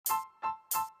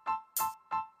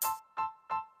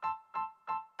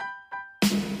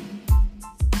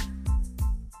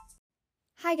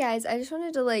Hi guys, I just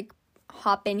wanted to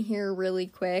hop in here really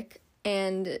quick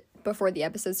and before the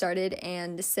episode started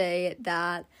and say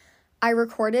that I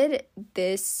recorded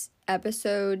this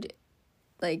episode,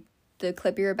 the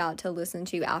clip you're about to listen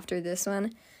to after this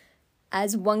one,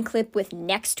 as one clip with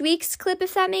next week's clip,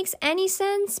 if that makes any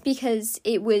sense, because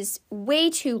it was way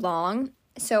too long,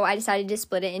 so I decided to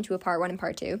split it into a part 1 and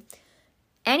part 2.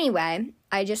 Anyway,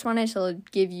 I just wanted to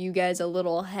give you guys a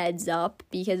little heads up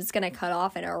because it's going to cut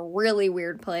off in a really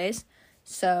weird place.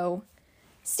 So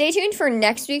stay tuned for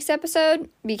next week's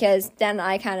episode because then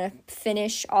I kind of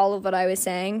finish all of what I was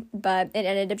saying, but it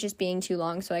ended up just being too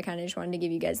long, so I kind of just wanted to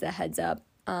give you guys the heads up.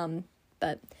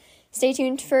 But stay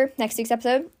tuned for next week's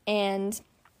episode, and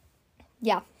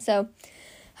yeah, so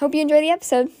hope you enjoy the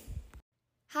episode.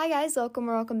 Hi guys,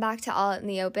 welcome back to All Out in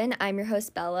the Open. I'm your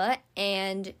host Bella,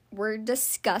 and we're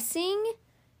discussing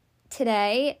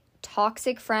today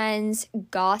toxic friends,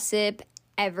 gossip,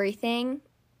 everything,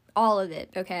 all of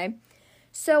it, okay?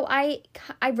 So I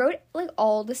wrote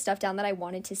all the stuff down that I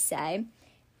wanted to say,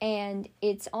 and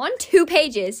it's on 2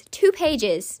 pages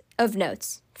of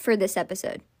notes for this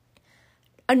episode.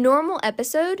 A normal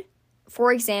episode,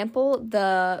 for example,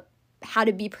 the How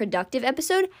to Be Productive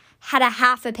episode, had a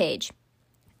half a page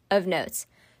of notes.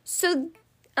 So,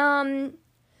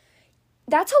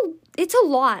 it's a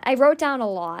lot. I wrote down a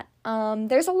lot.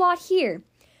 There's a lot here.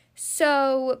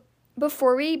 So,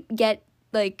 before we get,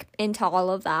 into all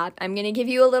of that, I'm going to give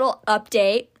you a little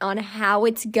update on how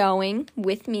it's going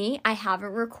with me. I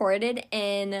haven't recorded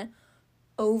in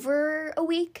over a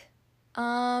week.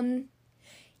 Over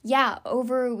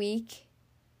a week.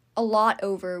 A lot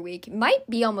over a week. It might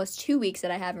be almost 2 weeks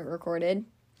that I haven't recorded.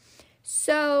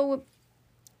 So,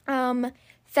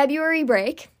 February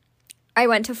break, I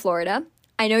went to Florida.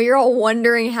 I know you're all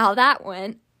wondering how that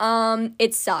went.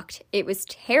 It sucked. It was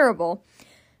terrible.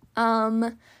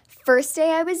 First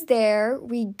day I was there,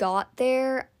 we got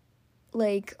there,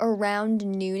 around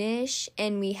noonish,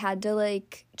 and we had to,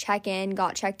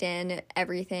 got checked in,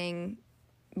 everything,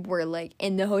 we're,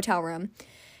 in the hotel room.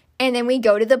 And then we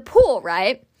go to the pool,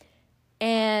 right?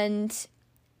 And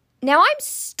now I'm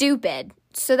stupid.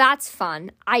 So that's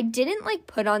fun. I didn't,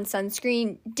 put on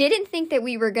sunscreen, didn't think that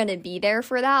we were going to be there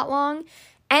for that long,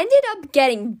 ended up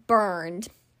getting burned.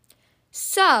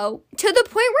 So, to the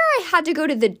point where I had to go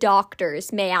to the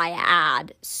doctors, may I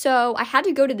add. So, I had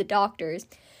to go to the doctors,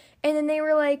 and then they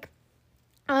were like,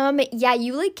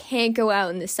 you, can't go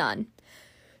out in the sun.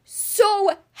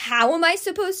 So, how am I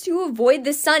supposed to avoid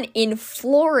the sun in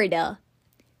Florida?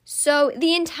 So,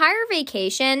 the entire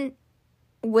vacation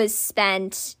was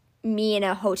spent me in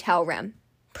a hotel room,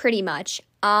 pretty much.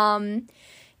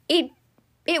 It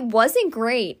wasn't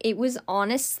great. It was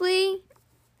honestly,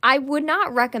 I would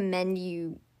not recommend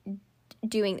you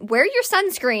wear your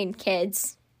sunscreen,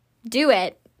 kids. Do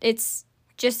it. It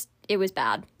was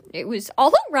bad. It was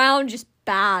all around just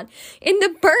bad. And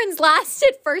the burns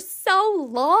lasted for so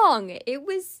long. It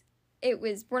was,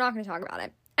 we're not going to talk about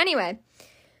it. Anyway,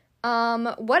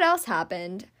 what else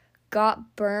happened?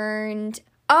 Got burned.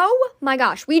 Oh my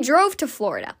gosh, we drove to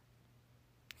Florida.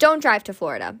 Don't drive to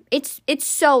Florida. It's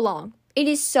so long. It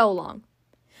is so long.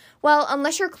 Well,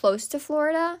 unless you're close to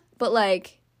Florida, but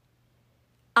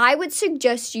I would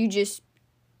suggest you just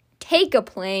take a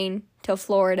plane to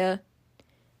Florida.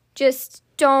 Just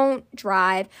don't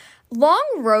drive. Long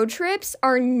road trips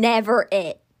are never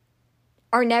it.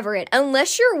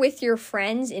 Unless you're with your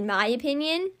friends, in my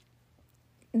opinion.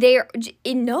 No.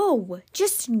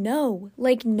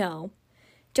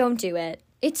 Don't do it.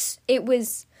 It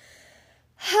was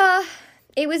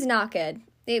not good.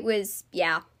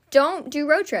 Don't do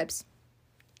road trips.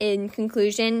 In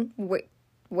conclusion,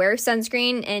 wear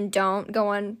sunscreen and don't go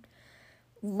on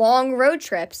long road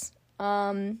trips.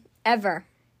 Ever.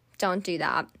 Don't do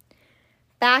that.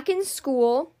 Back in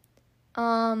school,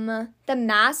 the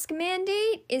mask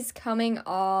mandate is coming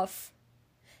off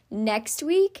next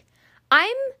week.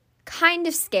 I'm kind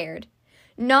of scared.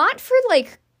 Not for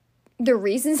the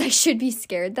reasons I should be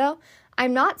scared, though.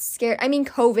 I'm not scared. I mean,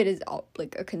 COVID is a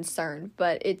concern,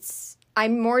 but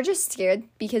I'm more just scared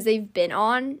because they've been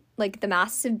on, the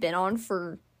masks have been on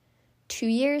for 2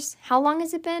 years. How long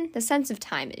has it been? The sense of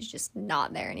time is just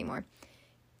not there anymore.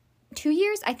 2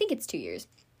 years? I think it's 2 years.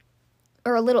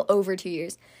 Or a little over 2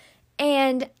 years.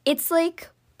 And it's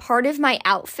part of my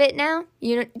outfit now.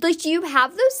 You know, do you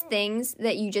have those things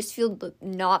that you just feel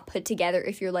not put together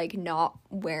if you're not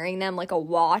wearing them, like a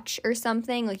watch or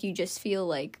something? You just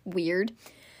feel weird.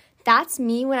 That's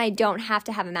me when I don't have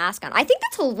to have a mask on. I think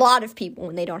that's a lot of people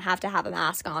when they don't have to have a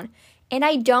mask on. And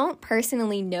I don't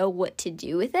personally know what to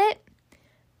do with it.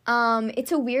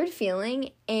 It's a weird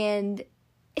feeling, and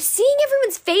seeing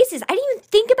everyone's faces. I didn't even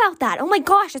think about that. Oh my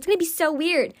gosh, that's going to be so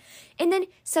weird. And then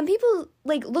some people,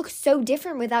 like, look so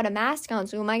different without a mask on.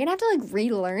 So am I going to have to, like,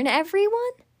 relearn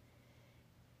everyone?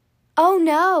 Oh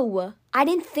no, I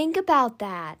didn't think about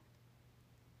that.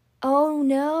 Oh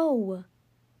no.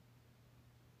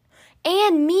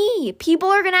 And me. People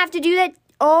are going to have to do that.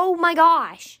 Oh my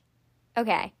gosh.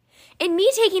 Okay. And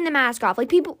me taking the mask off,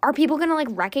 like, are people going to, like,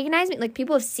 recognize me? Like,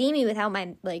 people have seen me without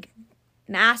my, like,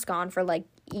 mask on for, like,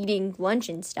 eating lunch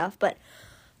and stuff, but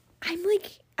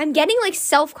I'm getting, like,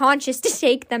 self-conscious to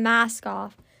take the mask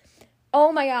off.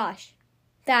 Oh my gosh.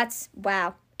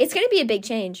 Wow. It's going to be a big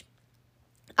change.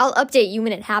 I'll update you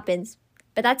when it happens,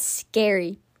 but that's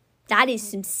scary. That is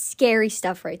some scary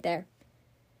stuff right there.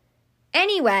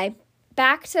 Anyway,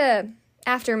 back to,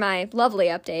 after my lovely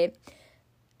update,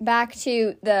 back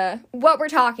to what we're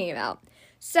talking about.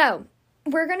 So,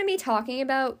 we're going to be talking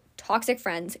about toxic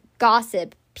friends,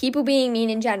 gossip, people being mean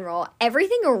in general,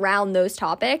 everything around those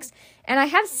topics. And I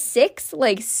have 6,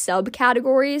 like,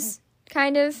 subcategories,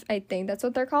 kind of. I think that's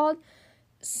what they're called.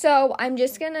 So I'm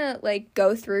just going to, like,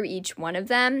 go through each one of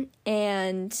them.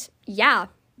 And, yeah,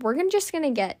 we're just going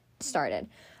to get started.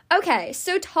 Okay,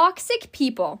 so toxic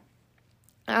people.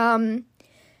 I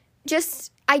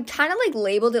kind of, like,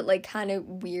 labeled it, like, kind of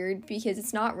weird because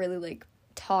it's not really, like,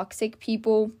 toxic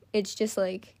people. It's just,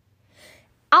 like,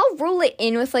 I'll rule it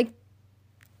in with, like,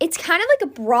 it's kind of like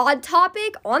a broad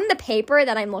topic on the paper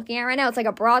that I'm looking at right now. It's like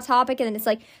a broad topic, and then it's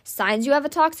like signs you have a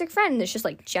toxic friend. And there's just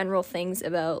like general things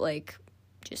about like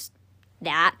just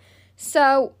that.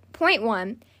 So, point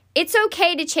 1, it's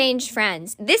okay to change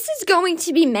friends. This is going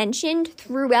to be mentioned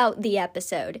throughout the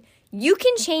episode. You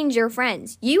can change your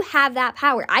friends. You have that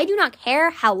power. I do not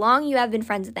care how long you have been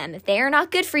friends with them. If they are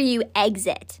not good for you,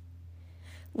 exit.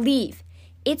 Leave.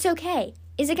 It's okay.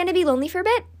 Is it going to be lonely for a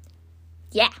bit?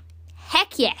 Yeah.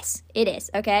 Heck yes, it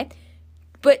is, okay?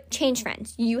 But change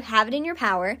friends. You have it in your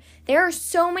power. There are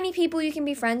so many people you can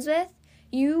be friends with.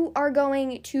 You are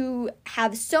going to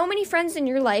have so many friends in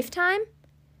your lifetime.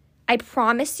 I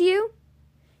promise you,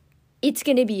 it's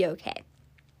going to be okay.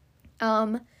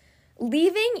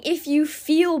 Leaving if you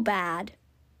feel bad.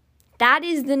 That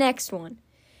is the next one.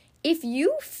 If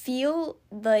you feel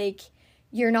like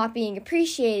you're not being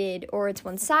appreciated or it's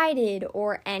one-sided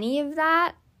or any of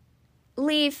that,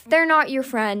 leave. They're not your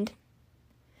friend.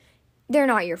 They're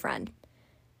not your friend.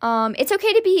 It's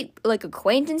okay to be, like,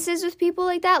 acquaintances with people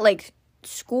like that, like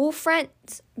school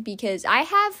friends, because I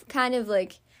have kind of,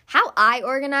 like, how I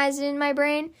organize it in my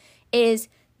brain is,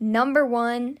 number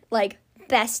 1, like,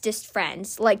 bestest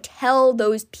friends. Like, tell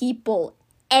those people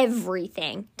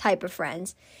everything type of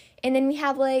friends. And then we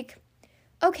have, like,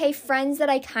 okay, friends that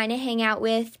I kind of hang out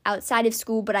with outside of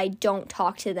school, but I don't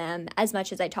talk to them as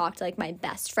much as I talk to, like, my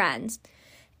best friends.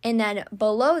 And then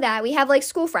below that, we have, like,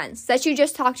 school friends that you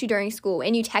just talk to during school,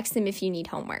 and you text them if you need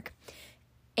homework.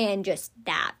 And just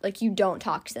that. Like, you don't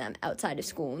talk to them outside of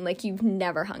school, and, like, you've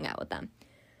never hung out with them.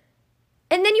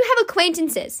 And then you have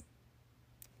acquaintances.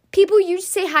 People you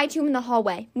just say hi to in the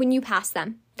hallway when you pass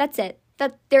them. That's it.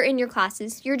 They're in your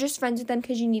classes. You're just friends with them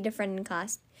because you need a friend in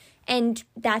class. And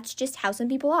that's just how some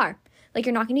people are. Like,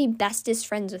 you're not going to be bestest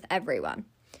friends with everyone.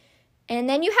 And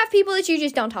then you have people that you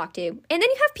just don't talk to. And then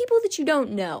you have people that you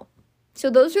don't know. So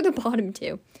those are the bottom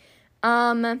 2.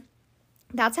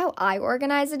 That's how I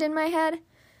organize it in my head.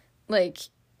 Like,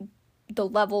 the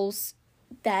levels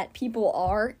that people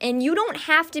are. And you don't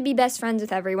have to be best friends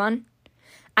with everyone.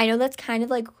 I know that's kind of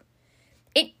like,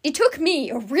 it took me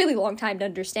a really long time to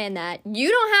understand that. You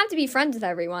don't have to be friends with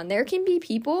everyone. There can be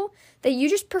people that you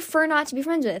just prefer not to be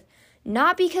friends with.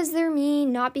 Not because they're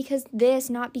mean, not because this,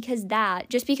 not because that.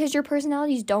 Just because your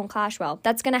personalities don't clash well.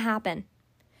 That's going to happen.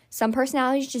 Some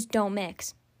personalities just don't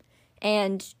mix.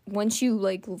 And once you,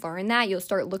 like, learn that, you'll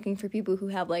start looking for people who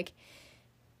have, like,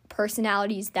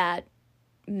 personalities that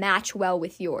match well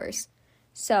with yours.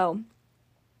 So,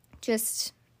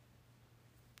 just,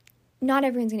 not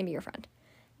everyone's going to be your friend.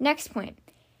 Next point.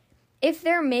 If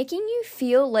they're making you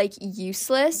feel, like,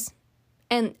 useless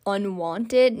and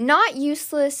unwanted, not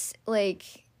useless,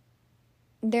 like,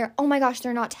 oh my gosh,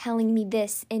 they're not telling me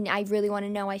this, and I really want to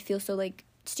know, I feel so, like,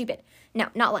 stupid. No,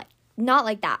 not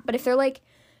like that. But if they're, like,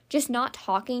 just not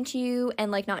talking to you and,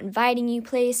 like, not inviting you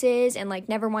places and, like,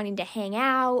 never wanting to hang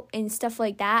out and stuff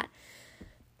like that,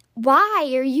 why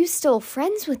are you still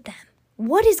friends with them?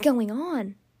 What is going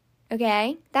on?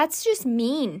 Okay? That's just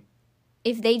mean.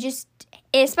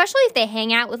 Especially if they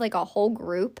hang out with, like, a whole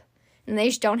group and they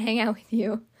just don't hang out with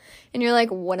you. And you're like,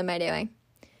 what am I doing?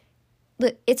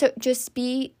 Just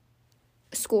be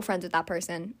school friends with that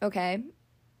person, okay?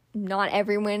 Not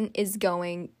everyone is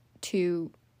going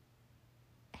to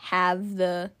have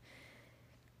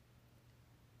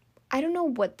I don't know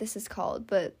what this is called,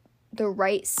 but the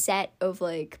right set of,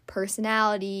 like,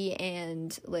 personality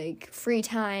and, like, free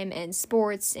time and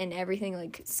sports and everything,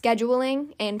 like,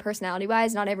 scheduling and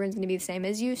personality-wise. Not everyone's going to be the same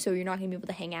as you, so you're not going to be able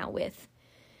to hang out with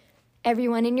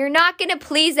everyone, and you're not going to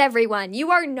please everyone.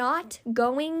 You are not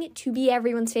going to be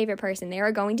everyone's favorite person. There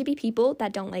are going to be people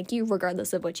that don't like you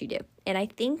regardless of what you do. And I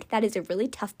think that is a really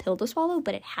tough pill to swallow,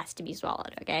 but it has to be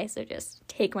swallowed, okay? So just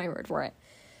take my word for it.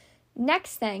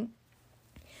 Next thing.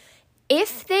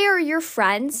 If they are your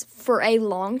friends for a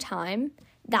long time,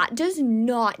 that does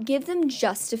not give them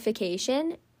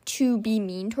justification to be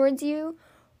mean towards you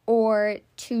or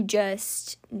to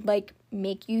just, like,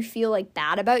 make you feel, like,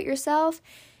 bad about yourself.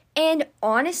 And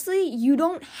honestly, you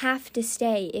don't have to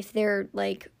stay if they're,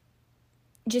 like,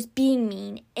 just being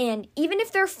mean. And even if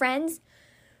they're friends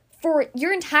for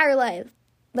your entire life,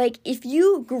 like, if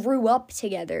you grew up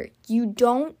together, you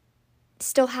don't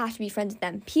still have to be friends with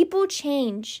them. People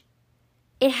change.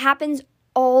 It happens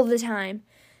all the time,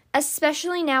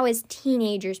 especially now as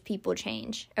teenagers, people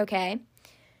change, okay?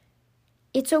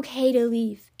 It's okay to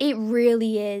leave. It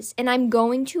really is. And I'm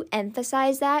going to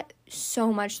emphasize that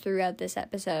so much throughout this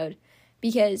episode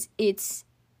because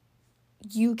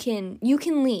you can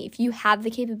leave. You have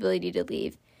the capability to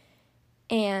leave.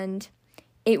 And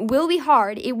it will be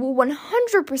hard. It will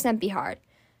 100% be hard.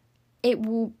 It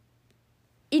won't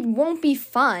be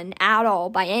fun at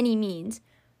all by any means.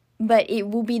 But it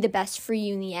will be the best for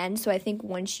you in the end. So I think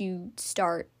once you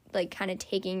start, like, kind of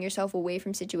taking yourself away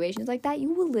from situations like that,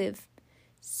 you will live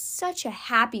such a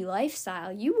happy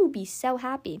lifestyle. You will be so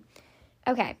happy.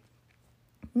 Okay.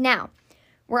 Now,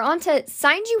 we're on to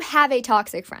signs you have a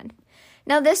toxic friend.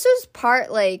 Now, this was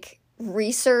part, like,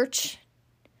 research.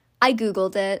 I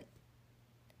Googled it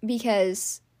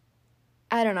because,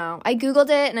 I don't know. I Googled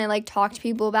it and I, like, talked to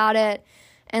people about it.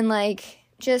 And, like,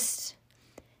 just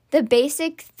the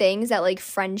basic things that, like,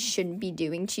 friends shouldn't be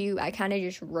doing to you, I kind of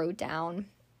just wrote down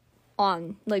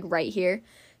on, like, right here.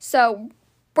 So,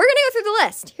 we're going to go through the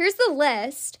list. Here's the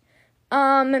list.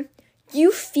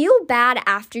 You feel bad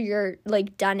after you're,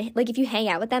 like, done. Like, if you hang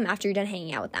out with them after you're done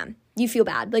hanging out with them. You feel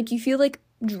bad. Like, you feel, like,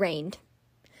 drained.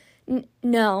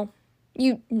 No.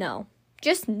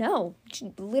 Just no.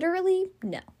 Literally,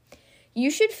 no. You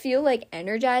should feel, like,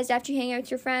 energized after you hang out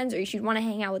with your friends, or you should want to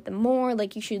hang out with them more.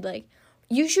 Like, you should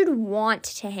want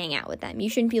to hang out with them. You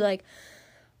shouldn't be like,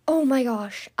 oh my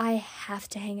gosh, I have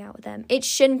to hang out with them. It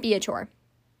shouldn't be a chore.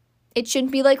 It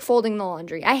shouldn't be like folding the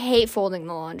laundry. I hate folding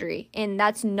the laundry, and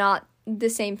that's not the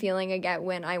same feeling I get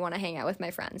when I want to hang out with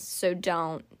my friends. So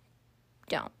don't.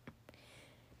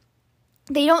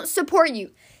 They don't support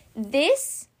you.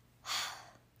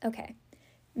 Okay.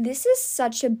 This is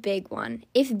such a big one.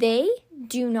 If they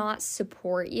do not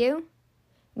support you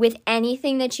with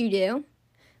anything that you do,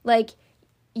 like,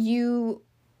 you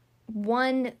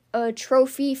won a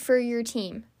trophy for your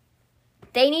team.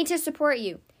 They need to support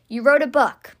you. You wrote a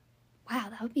book. Wow,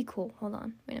 that would be cool. Hold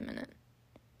on. Wait a minute.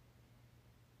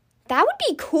 That would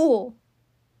be cool.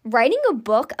 Writing a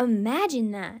book,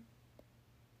 imagine that.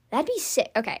 That'd be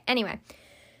sick. Okay, anyway.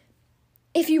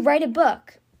 If you write a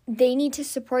book, they need to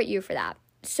support you for that.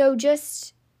 So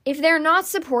just, if they're not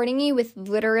supporting you with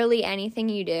literally anything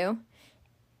you do,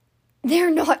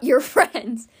 they're not your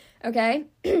friends. Okay?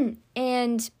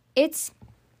 And it's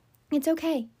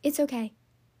okay. It's okay.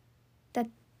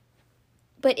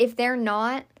 But if they're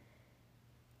not,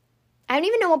 I don't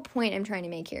even know what point I'm trying to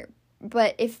make here.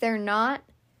 But if they're not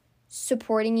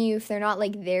supporting you, if they're not,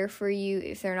 like, there for you,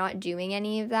 if they're not doing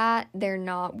any of that, they're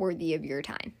not worthy of your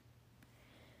time.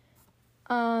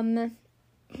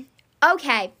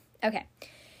 Okay.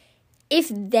 If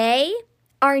they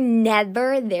are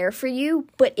never there for you,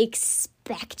 but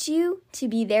expect you to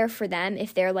be there for them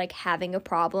if they're, like, having a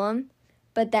problem,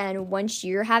 but then once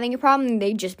you're having a problem,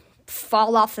 they just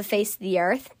fall off the face of the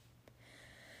earth,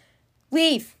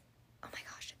 leave. Oh my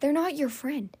gosh, they're not your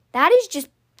friend. That is just,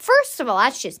 first of all,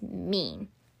 that's just mean.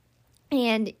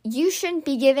 And you shouldn't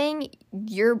be giving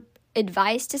your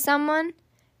advice to someone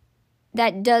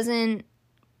that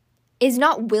is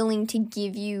not willing to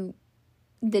give you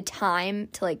the time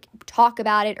to, like, talk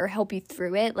about it or help you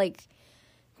through it. Like,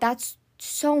 that's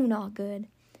so not good.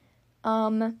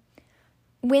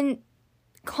 When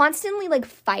constantly, like,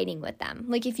 fighting with them,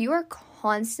 like, if you are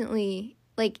constantly,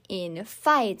 like, in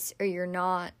fights, or you're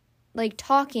not, like,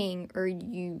 talking, or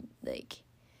you, like,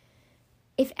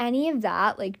 if any of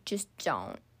that, like, just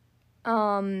don't.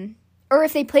 Or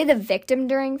if they play the victim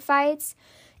during fights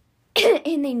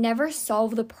and they never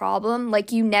solve the problem,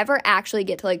 like, you never actually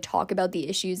get to, like, talk about the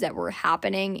issues that were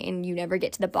happening, and you never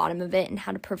get to the bottom of it and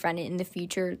how to prevent it in the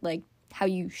future, like, how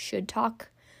you should talk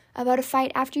about a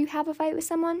fight after you have a fight with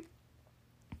someone.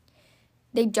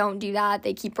 They don't do that.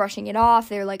 They keep brushing it off.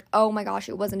 They're like, oh my gosh,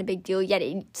 it wasn't a big deal. Yet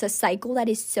it's a cycle that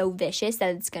is so vicious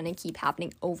that it's going to keep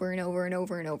happening over and over and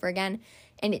over and over again.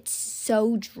 And it's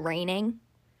so draining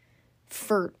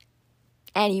for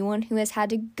anyone who has had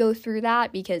to go through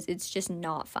that, because it's just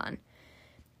not fun.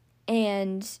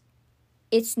 And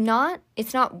it's not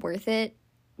worth it,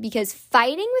 because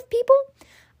fighting with people,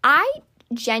 I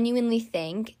genuinely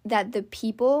think that the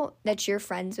people that you're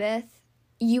friends with,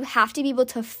 you have to be able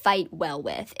to fight well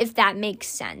with, if that makes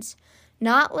sense.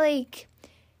 Not like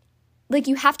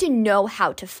you have to know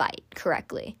how to fight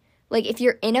correctly. Like, if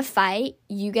you're in a fight,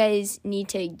 you guys need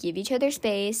to give each other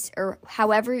space, or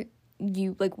however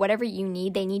you, like, whatever you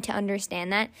need, they need to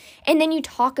understand that. And then you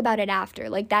talk about it after.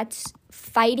 Like, that's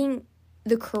fighting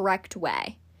the correct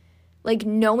way. Like,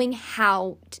 knowing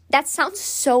how, that sounds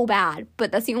so bad,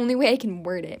 but that's the only way I can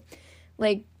word it.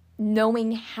 Like,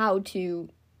 knowing how to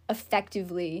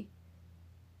effectively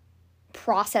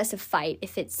process a fight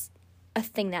if it's a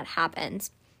thing that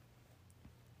happens.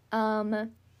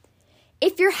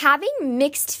 If you're having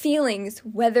mixed feelings,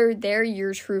 whether they're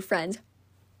your true friends,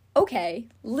 okay,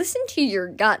 listen to your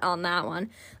gut on that one.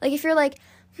 Like, if you're like,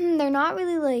 they're not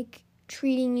really, like,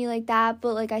 treating me like that,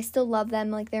 but, like, I still love them,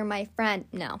 like, they're my friend.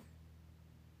 No.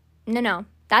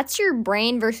 That's your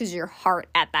brain versus your heart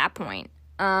at that point.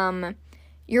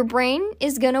 Your brain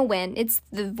is gonna win. It's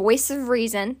the voice of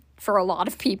reason for a lot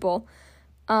of people.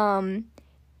 And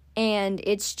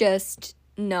it's just,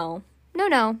 no.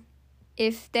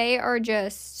 If they are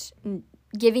just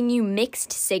giving you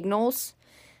mixed signals,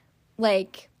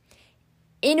 like,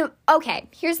 okay,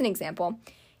 here's an example.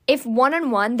 If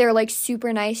one-on-one, they're, like,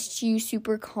 super nice to you,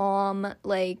 super calm,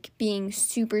 like, being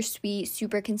super sweet,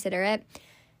 super considerate,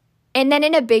 and then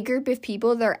in a big group of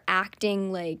people, they're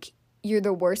acting like you're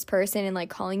the worst person and, like,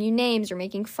 calling you names or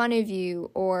making fun of you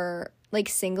or, like,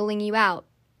 singling you out.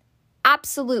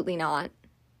 Absolutely not.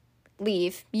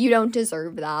 Leave. You don't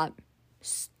deserve that.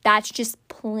 That's just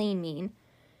plain mean.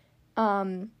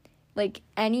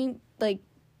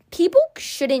 People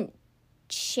shouldn't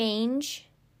change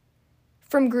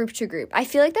from group to group. I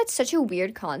feel like that's such a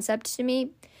weird concept to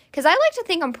me, because I like to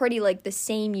think I'm pretty, like, the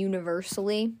same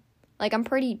universally. Like, I'm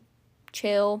pretty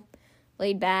chill,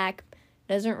 laid back,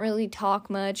 doesn't really talk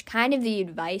much, kind of the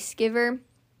advice giver,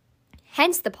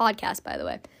 hence the podcast, by the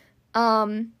way.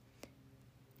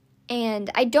 And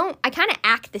I kind of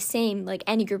act the same like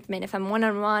any group I'm in. If I'm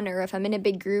one-on-one, or if I'm in a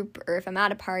big group, or if I'm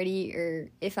at a party, or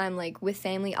if I'm, like, with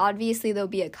family, obviously there'll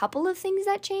be a couple of things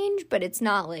that change, but it's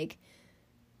not like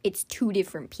it's two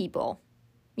different people.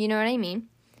 You know what I mean?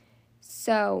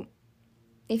 So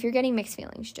if you're getting mixed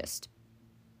feelings, just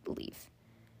leave.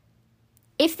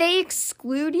 If they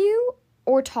exclude you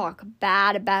or talk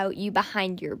bad about you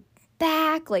behind your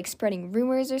back, like spreading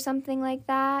rumors or something like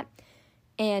that,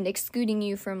 and excluding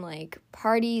you from, like,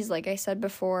 parties, like I said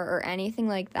before, or anything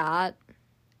like that,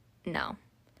 no.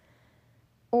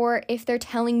 Or if they're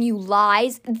telling you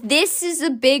lies, this is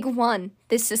a big one.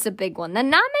 That not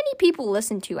many people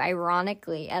listen to,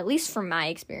 ironically, at least from my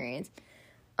experience.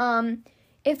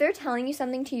 If they're telling you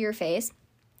something to your face,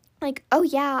 like, oh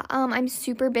yeah, I'm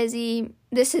super busy.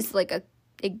 This is, like, a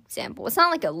example. It's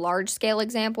not, like, a large-scale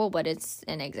example, but it's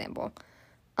an example.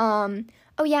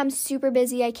 Oh yeah, I'm super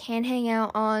busy. I can't hang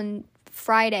out on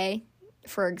Friday,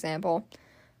 for example.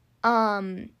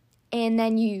 And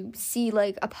then you see,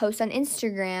 like, a post on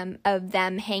Instagram of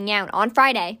them hanging out on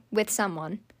Friday with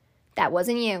someone. That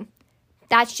wasn't you.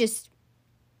 That's just,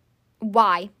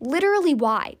 why? Literally,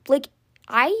 why? Like,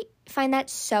 I find that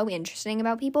so interesting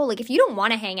about people. Like, if you don't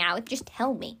want to hang out, just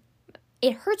tell me.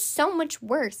 It hurts so much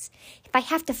worse if I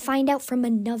have to find out from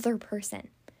another person.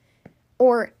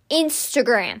 Or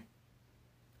Instagram.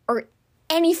 Or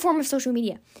any form of social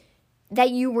media. That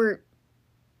you were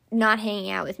not hanging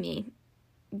out with me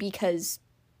because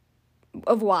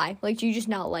of why. Like, do you just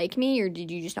not like me, or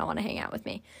did you just not want to hang out with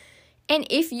me? And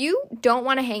if you don't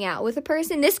want to hang out with a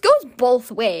person, this goes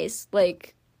both ways.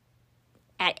 Like,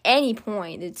 at any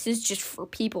point, this is just for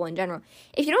people in general.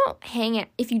 If you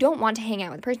don't want to hang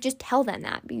out with a person, just tell them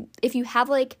that. If you have,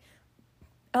 like,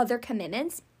 other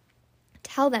commitments,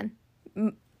 tell them.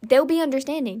 They'll be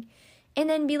understanding. And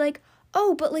then be like,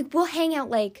 oh, but, like, we'll hang out,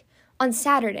 like, on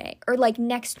Saturday or, like,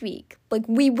 next week. Like,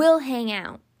 we will hang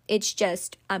out. It's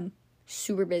just, I'm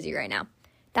super busy right now.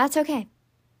 That's okay.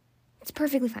 It's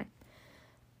perfectly fine.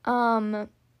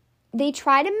 They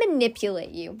try to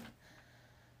manipulate you.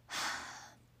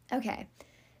 Okay.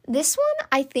 This one,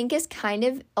 I think, is kind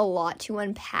of a lot to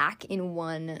unpack in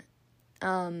one,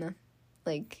 kind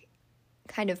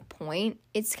of point.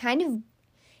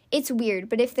 it's weird,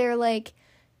 but if they're, like,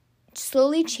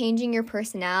 slowly changing your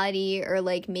personality or,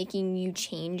 like, making you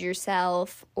change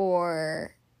yourself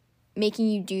or making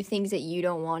you do things that you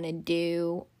don't want to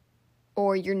do,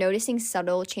 or you're noticing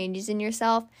subtle changes in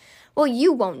yourself, well,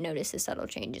 you won't notice the subtle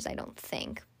changes, I don't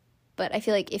think. But I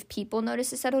feel like if people notice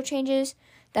the subtle changes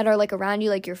that are, like, around you,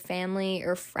 like your family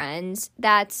or friends,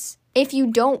 that's, if you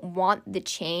don't want the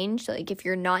change, like, if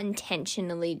you're not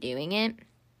intentionally doing it,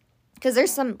 because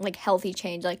there's some, like, healthy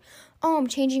change, like, oh, I'm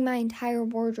changing my entire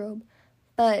wardrobe,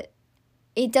 but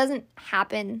it doesn't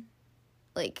happen,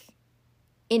 like,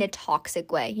 in a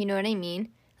toxic way, you know what I mean?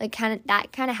 Like,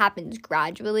 that kind of happens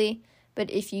gradually, but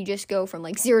if you just go from,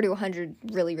 like, 0 to 100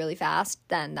 really, really fast,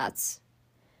 then that's,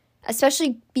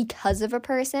 especially because of a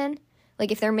person,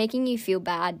 like, if they're making you feel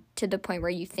bad to the point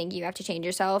where you think you have to change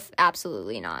yourself,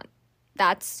 absolutely not.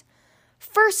 That's,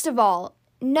 first of all,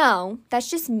 no, that's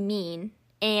just mean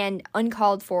and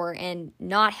uncalled for and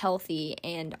not healthy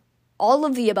and all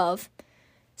of the above.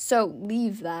 So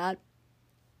leave that.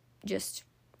 Just,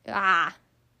 they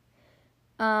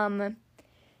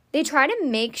try to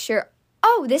make sure,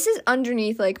 oh, this is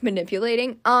underneath, like,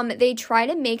 manipulating. They try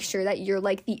to make sure that you're,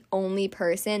 like, the only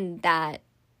person that,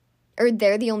 or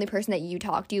they're the only person that you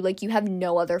talk to. Like, you have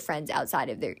no other friends outside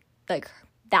of their, like,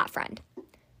 that friend.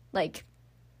 Like,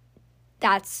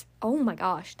 that's, oh my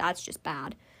gosh, that's just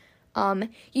bad.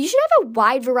 You should have a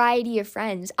wide variety of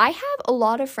friends. I have a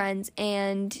lot of friends,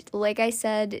 and like I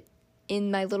said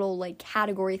in my little, like,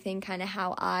 category thing, kind of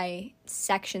how I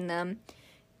section them,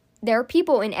 there are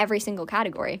people in every single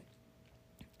category.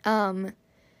 And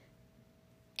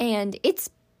it's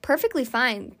perfectly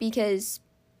fine because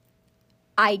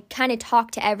I kind of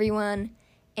talk to everyone,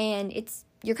 and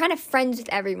you're kind of friends with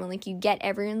everyone. Like, you get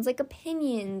everyone's, like,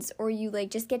 opinions, or you,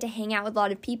 like, just get to hang out with a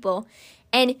lot of people.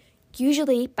 And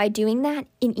usually, by doing that,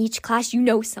 in each class, you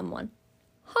know someone.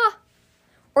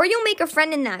 Or you'll make a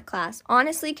friend in that class.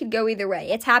 Honestly, could go either way.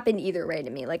 It's happened either way to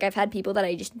me. Like, I've had people that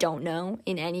I just don't know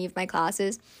in any of my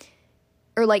classes,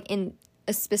 or, like, in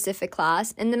a specific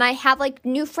class. And then I have, like,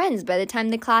 new friends by the time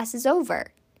the class is over.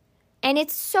 And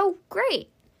it's so great.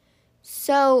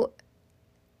 So,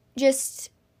 just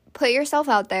put yourself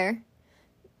out there.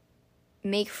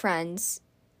 Make friends.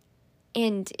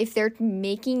 And if they're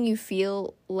making you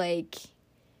feel like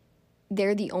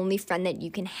they're the only friend that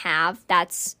you can have,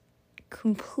 that's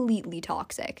completely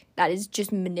toxic. That is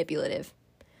just manipulative.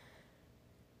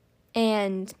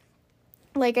 And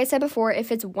like I said before,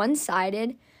 if it's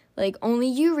one-sided, like only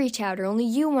you reach out, or only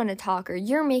you want to talk, or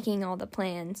you're making all the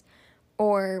plans,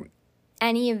 or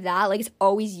any of that, like it's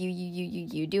always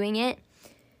you doing it,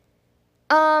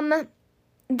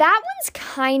 that one's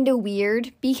kind of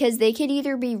weird, because they could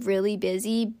either be really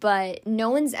busy, but no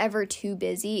one's ever too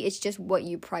busy. It's just what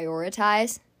you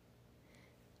prioritize.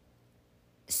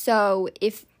 So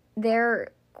if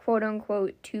they're quote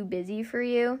unquote too busy for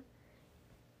you,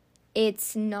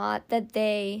 it's not that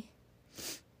they're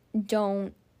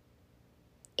not.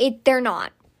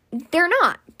 They're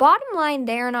not. Bottom line,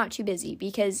 they are not too busy,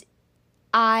 because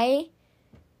I'm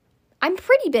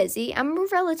pretty busy. I'm a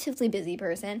relatively busy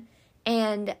person.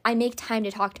 And I make time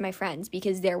to talk to my friends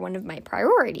because they're one of my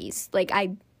priorities. Like,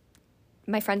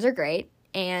 my friends are great,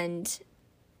 and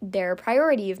they're a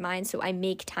priority of mine, so I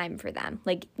make time for them.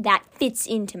 Like, that fits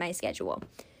into my schedule.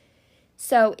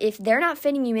 So if they're not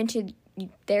fitting you into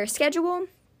their schedule,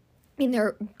 and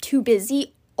they're too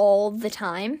busy all the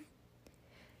time,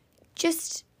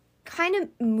 just kind of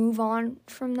move on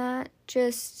from that.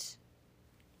 Just,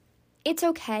 it's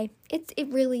okay. It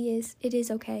really is. It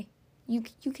is okay. You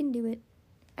can do it.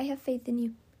 I have faith in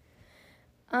you.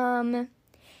 Another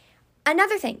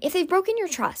thing, if they've broken your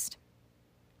trust.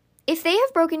 If they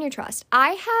have broken your trust,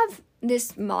 I have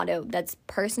this motto that's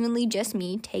personally just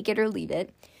me, take it or leave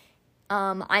it.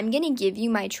 I'm going to give you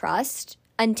my trust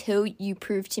until you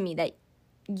prove to me that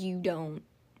you don't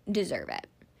deserve it.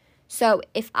 So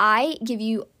if I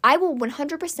will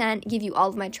 100% give you all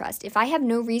of my trust. If I have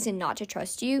no reason not to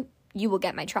trust you, you will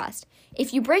get my trust.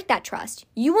 If you break that trust,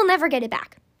 you will never get it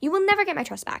back. You will never get my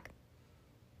trust back.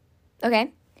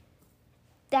 Okay?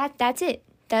 That's it.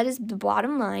 That is the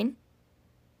bottom line.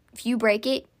 If you break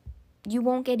it, you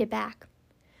won't get it back.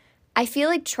 I feel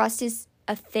like trust is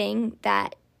a thing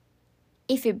that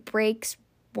if it breaks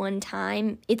one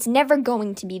time, it's never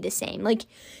going to be the same. Like,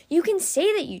 you can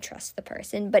say that you trust the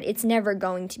person, but it's never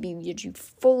going to be that you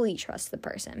fully trust the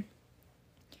person.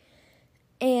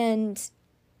 And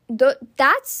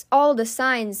that's all the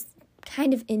signs,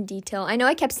 kind of in detail. I know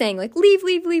I kept saying, like, leave.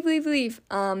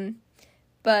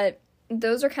 But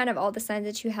those are kind of all the signs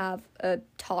that you have a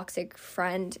toxic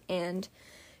friend, and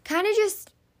kind of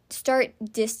just start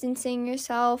distancing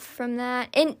yourself from that.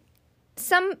 And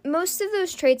most of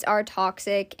those traits are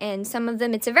toxic, and some of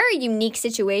them, it's a very unique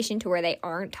situation to where they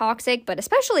aren't toxic, but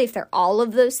especially if they're all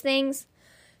of those things,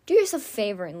 do yourself a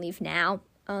favor and leave now.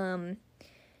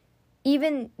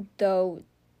 Even though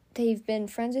they've been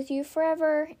friends with you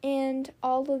forever and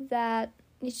all of that,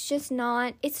 it's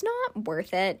not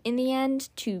worth it in the end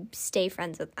to stay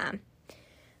friends with them.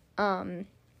 And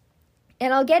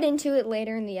I'll get into it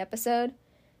later in the episode,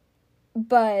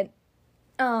 but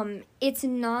it's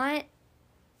not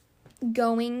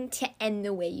going to end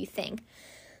the way you think.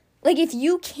 Like, if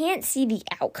you can't see the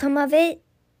outcome of it,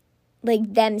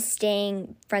 like them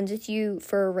staying friends with you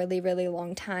for a really, really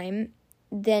long time,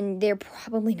 then they're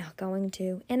probably not going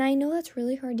to. And I know that's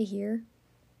really hard to hear.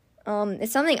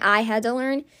 It's something I had to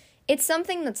learn. It's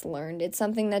something that's learned. It's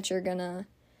something that you're gonna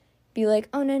be like,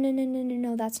 oh,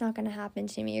 no, that's not gonna happen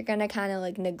to me. You're gonna kind of,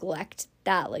 like, neglect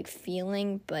that, like,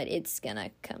 feeling, but it's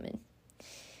gonna come in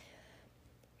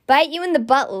bite you in the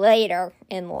butt later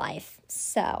in life.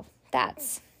 So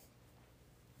it's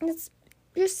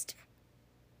just,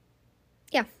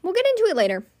 yeah, we'll get into it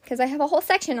later because I have a whole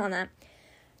section on that.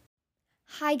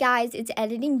 Hi guys, it's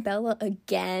Editing Bella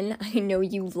again. I know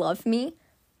you love me.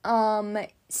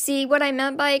 See what I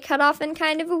meant by cut off in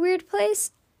kind of a weird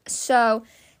place? So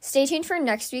stay tuned for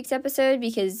next week's episode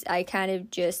because I kind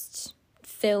of just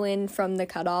fill in from the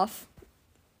cutoff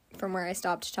from where I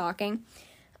stopped talking.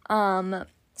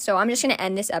 So I'm just going to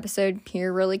end this episode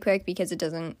here really quick because it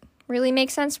doesn't really make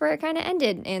sense where it kind of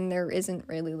ended, and there isn't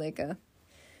really like a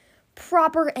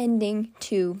proper ending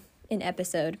to an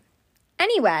episode.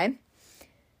 Anyway,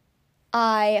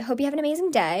 I hope you have an amazing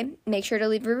day. Make sure to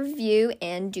leave a review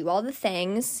and do all the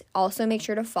things. Also, make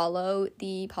sure to follow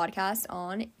the podcast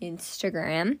on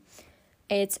Instagram.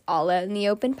 It's All Out in the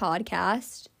Open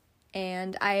Podcast.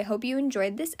 And I hope you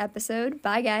enjoyed this episode.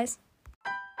 Bye, guys.